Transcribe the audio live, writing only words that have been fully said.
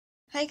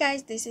Hi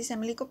guys, this is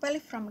Emily Copelli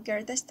from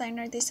Gerda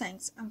Steiner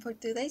Designs, and for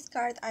today's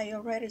card I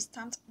already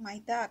stamped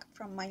my dog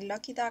from my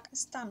Lucky Dog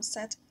stamp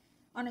set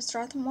on a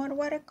Strathmore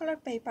watercolor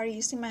paper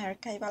using my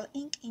archival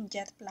ink in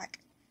jet black.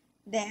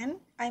 Then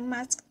I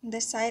masked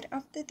the side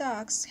of the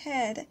dog's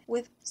head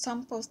with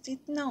some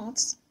post-it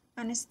notes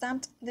and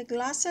stamped the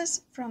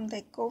glasses from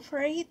the Go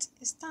For It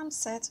stamp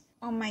set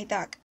on my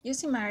dog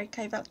using my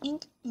archival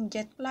ink in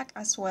jet black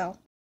as well.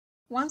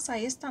 Once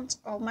I stamped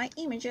all my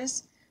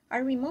images, I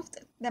removed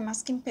the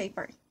masking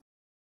paper.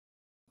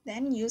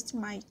 Then used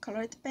my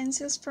colored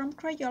pencils from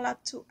Crayola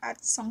to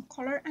add some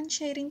color and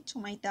shading to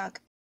my dog.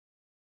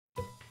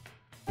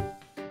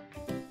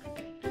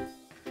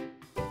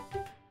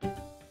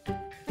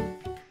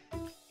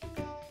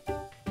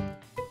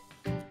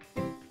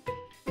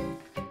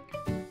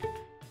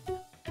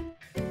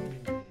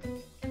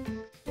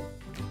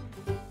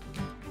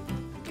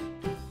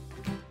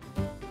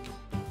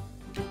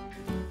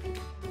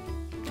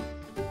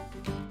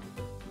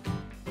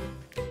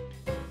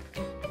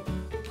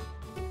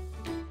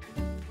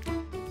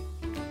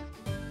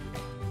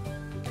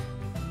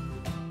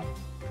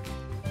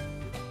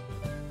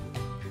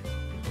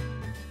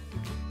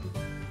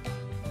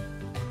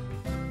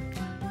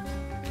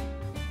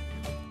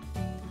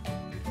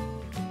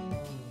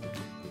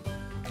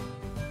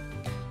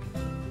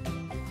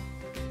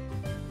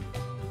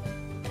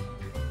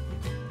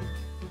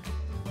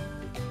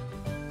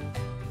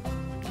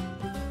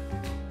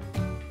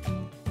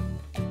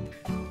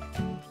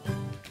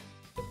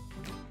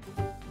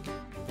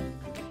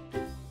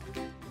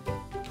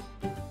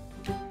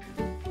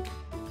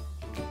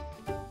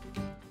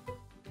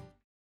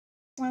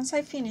 Once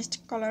I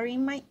finished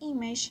coloring my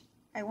image,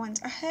 I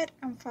went ahead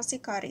and fussy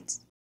cut it.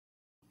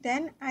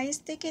 Then I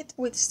stick it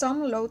with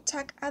some low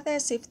tack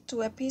adhesive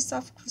to a piece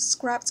of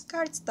scrapped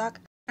cardstock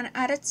and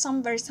added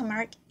some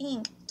Versamark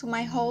ink to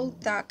my whole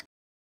dog.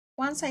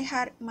 Once I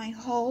had my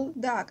whole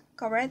dog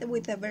covered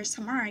with the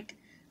Versamark,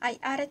 I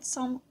added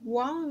some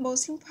warm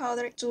embossing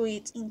powder to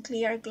it in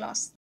clear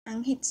gloss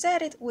and heat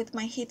set it with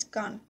my heat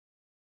gun.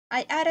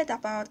 I added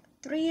about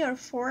 3 or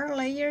 4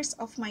 layers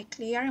of my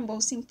clear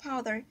embossing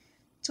powder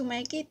to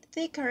make it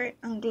thicker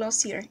and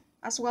glossier,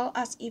 as well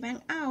as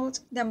even out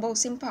the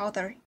embossing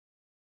powder.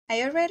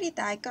 I already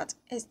die cut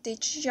a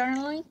stitch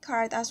journaling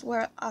card as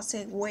well as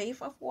a wave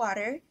of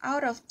water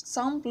out of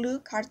some blue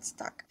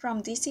cardstock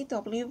from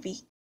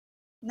DCWV.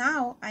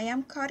 Now I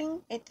am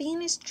cutting a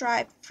thin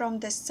stripe from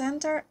the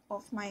center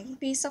of my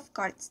piece of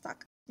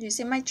cardstock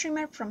using my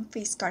trimmer from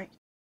Fiskars.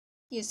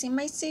 Using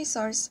my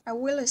scissors, I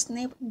will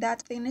snip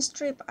that thin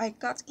strip I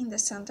cut in the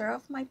center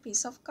of my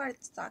piece of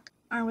cardstock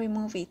and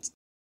remove it.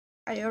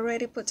 I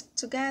already put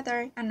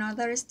together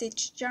another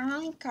stitch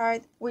journaling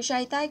card which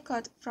I die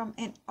cut from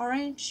an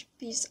orange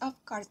piece of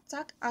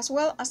cardstock as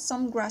well as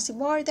some grassy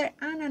border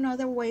and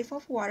another wave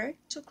of water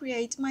to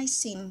create my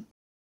scene.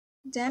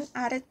 Then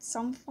added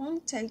some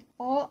foam tape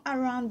all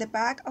around the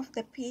back of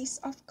the piece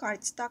of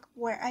cardstock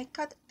where I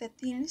cut the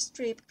thin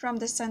strip from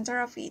the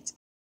center of it.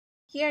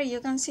 Here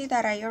you can see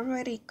that I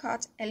already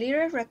cut a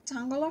little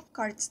rectangle of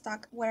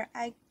cardstock where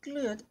I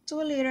glued 2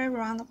 little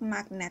round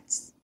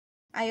magnets.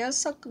 I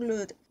also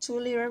glued 2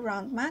 little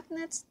round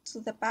magnets to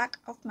the back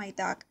of my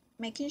dog,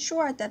 making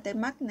sure that the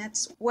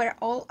magnets were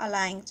all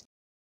aligned.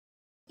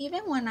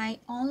 Even when I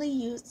only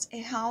used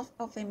a half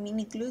of a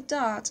mini glue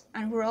dot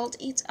and rolled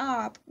it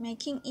up,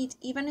 making it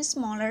even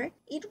smaller,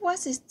 it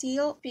was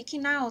still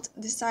picking out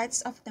the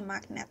sides of the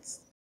magnets.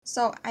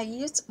 So I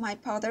used my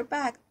powder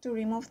bag to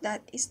remove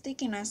that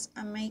stickiness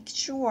and make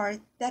sure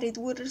that it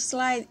would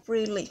slide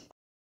freely.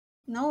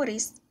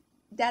 Notice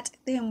that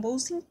the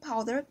embossing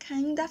powder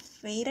kinda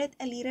faded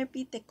a little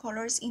bit the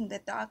colors in the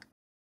dog.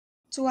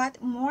 To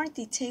add more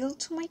detail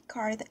to my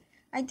card,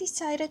 I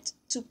decided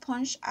to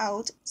punch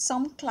out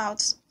some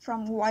clouds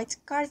from white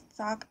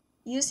cardstock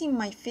using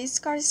my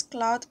Fiskars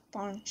cloud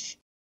punch.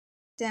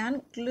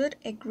 Then glued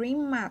a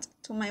green mat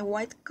to my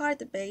white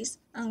card base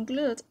and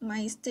glued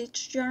my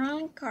stitch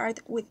journaling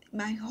card with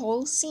my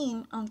whole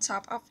scene on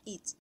top of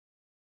it.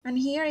 And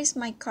here is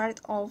my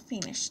card all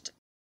finished.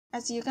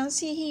 As you can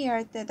see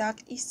here, the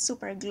dog is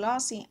super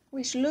glossy,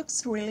 which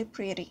looks really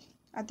pretty.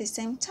 At the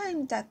same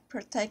time, that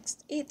protects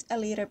it a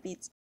little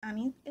bit,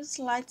 and it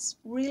slides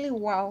really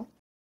well.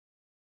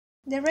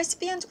 The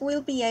recipient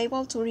will be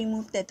able to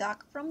remove the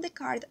dog from the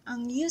card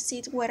and use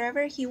it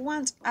wherever he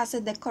wants as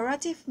a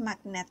decorative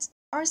magnet,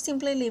 or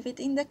simply leave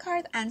it in the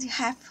card and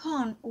have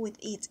fun with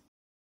it.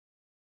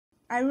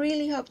 I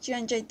really hope you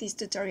enjoyed this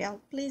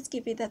tutorial. Please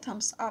give it a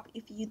thumbs up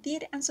if you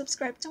did and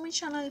subscribe to my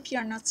channel if you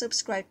are not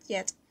subscribed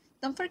yet.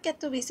 Don't forget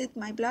to visit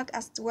my blog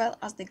as well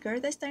as the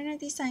Gerda Steiner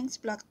Designs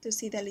blog to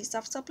see the list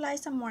of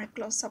supplies and more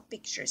close-up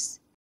pictures.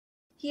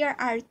 Here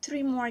are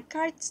 3 more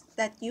cards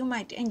that you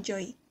might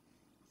enjoy.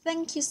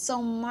 Thank you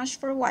so much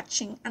for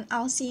watching and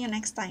I'll see you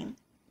next time.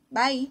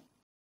 Bye!